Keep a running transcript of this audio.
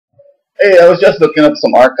Hey, I was just looking up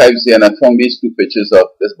some archives here and I found these two pictures of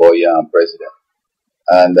this boy, president.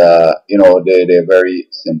 And, they're very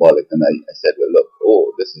symbolic. And I said, well, look,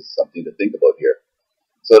 oh, this is something to think about here.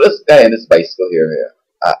 So this guy in this bicycle here,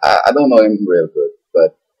 I don't know him real good,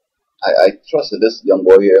 but I trust that this young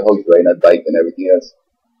boy here, how he's riding that bike and everything else.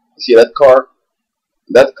 You see that car?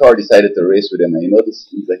 That car decided to race with him, and you notice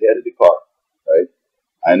he's ahead of the car, right?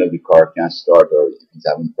 I know the car can't start, or if he's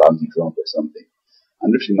having problems, he's drunk or something.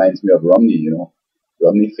 And this reminds me of Romney,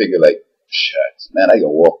 Romney figured like, shit, man, I can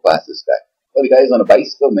walk past this guy. Well, the guy's on a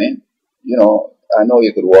bicycle, man. I know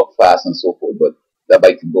you could walk fast and so forth, but that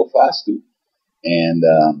bike can go fast too. And,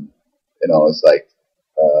 it's like,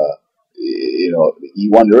 he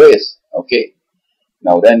won the race. Okay.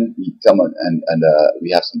 Now then we come on and we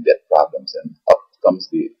have some debt problems, and up comes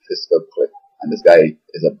the fiscal cliff. And this guy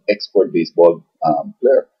is an expert baseball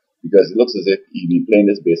player, because it looks as if he's been playing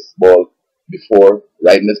this baseball before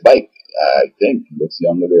riding this bike. I think he looks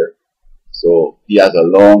younger there. So he has a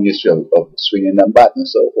long history of swinging that bat and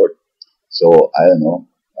so forth. So I don't know.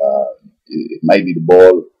 It might be the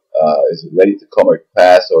ball is ready to come or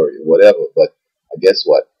pass or whatever. But I guess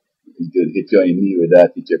what? He could hit you on your knee with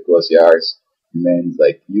that, hit you across your arse. Man,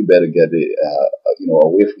 like, you better get it,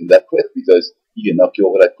 away from that cliff, because he can knock you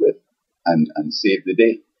over that cliff and save the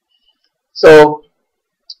day. So,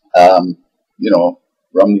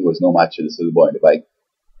 Romney was no match to this little boy on the bike.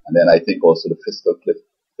 And then I think also the fiscal cliff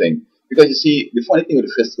thing. Because you see, the funny thing with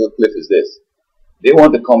the fiscal cliff is this. They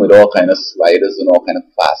want to come with all kind of sliders and all kind of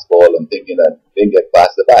fastball and thinking that they can get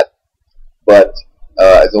past the bat. But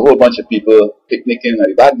there's a whole bunch of people picnicking at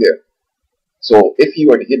the back there. So if he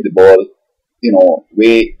were to hit the ball,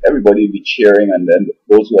 everybody will be cheering, and then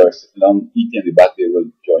those who are sitting down eating in the back, they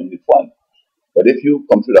will join the fun. But if you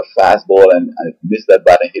come to the fastball and miss that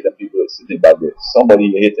bat and hit the people sitting back there,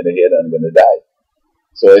 somebody hit in the head and going to die.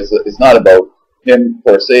 So it's not about him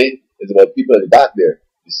per se, it's about people at the back there,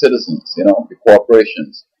 the citizens, the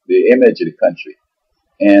corporations, the image of the country.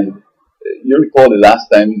 And you recall the last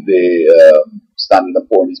time the Standard &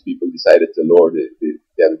 Poor's people decided to lower the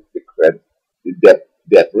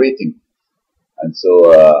debt rating. And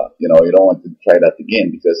so, you don't want to try that again,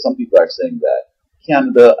 because some people are saying that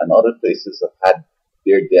Canada and other places have had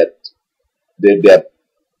their debt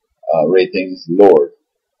ratings lowered,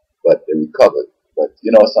 but they recovered. But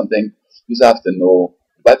something, you just have to know.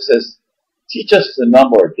 The Bible says, teach us the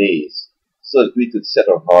number of days so that we could set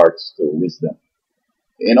our hearts to wisdom.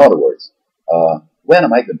 In other words, when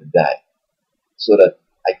am I going to die? So that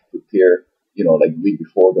I can prepare, like the week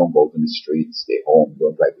before, don't go out in the street, stay home,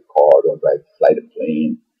 don't drive the car, don't fly the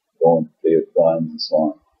plane, don't play with guns and so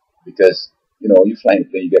on. Because, you fly the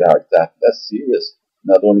plane, you get a heart attack. That's serious.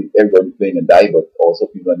 Not only everybody playing and die, but also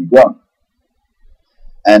people on the ground.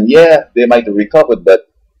 And yeah, they might have recovered,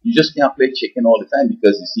 but you just can't play chicken all the time,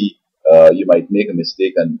 because you see, you might make a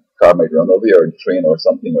mistake and the car might run over you, or the train or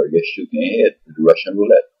something, or get shooting in your head with the Russian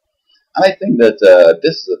roulette. And I think that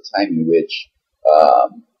this is a time in which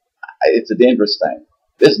it's a dangerous time.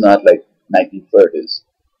 This is not like 1930s.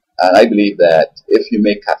 And I believe that if you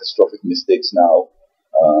make catastrophic mistakes now,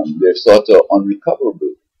 they're sort of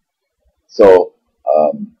unrecoverable. So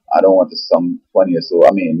I don't want to sound funny or so.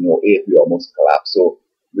 I mean, 08, we almost collapsed. So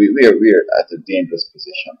we're at a dangerous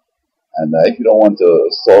position. And if you don't want to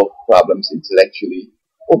solve problems intellectually,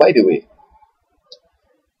 oh, by the way,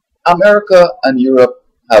 America and Europe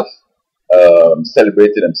have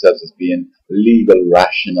celebrated themselves as being legal,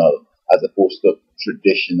 rational, as opposed to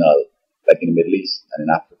traditional, like in the Middle East and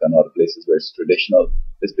in Africa and other places where it's traditional.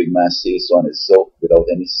 This big man says so and it's so, without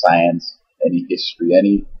any science, any history,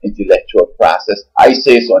 any intellectual process. I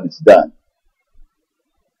say so and it's done.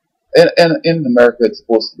 And in America, it's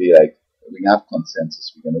supposed to be like, we have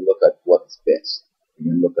consensus. We're going to look at what is best.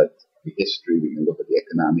 We're going to look at the history. We're going to look at the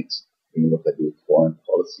economics. We're going to look at the foreign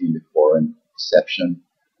policy and the foreign perception.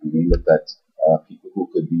 And we look at people who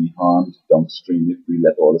could be harmed downstream if we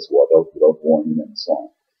let all this water out without warning and so on.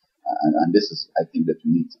 And this is, I think, that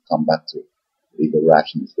we need to come back to legal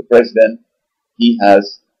rationals. The president, he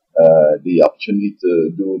has the opportunity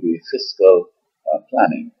to do the fiscal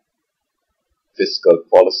planning, fiscal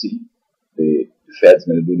policy. The Fed's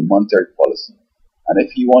going to do the monetary policy. And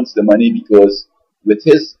if he wants the money, because with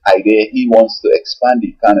his idea, he wants to expand the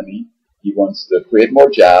economy, he wants to create more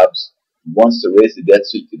jobs, he wants to raise the debt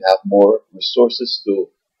so he could have more resources to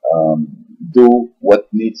do what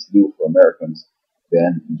needs to do for Americans,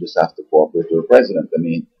 then you just have to cooperate with the president. I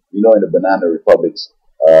mean, in the banana republics,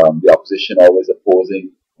 the opposition always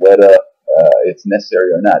opposing whether it's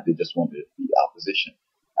necessary or not. They just want the opposition.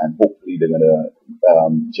 And hopefully they're going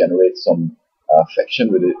to generate some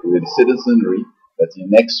affection with the citizenry, that the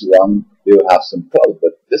next round they will have some clout.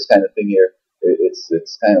 But this kind of thing here,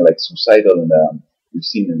 it's kind of like suicidal, and we've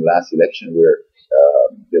seen in the last election where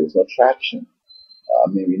there was no traction. I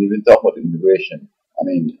mean, we didn't even talk about immigration. I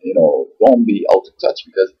mean, don't be out of touch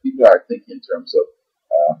because people are thinking in terms of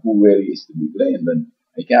who really is to be blamed. And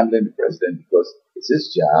I can't blame the president because it's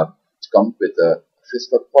his job to come up with a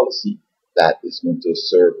fiscal policy that is going to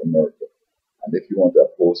serve America. And if you want to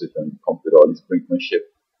oppose it and come up with all this brinkmanship,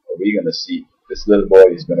 we're going to see this little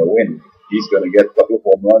boy is going to win. He's going to get a couple of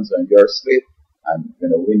home runs on your slate and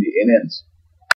going to win the innings.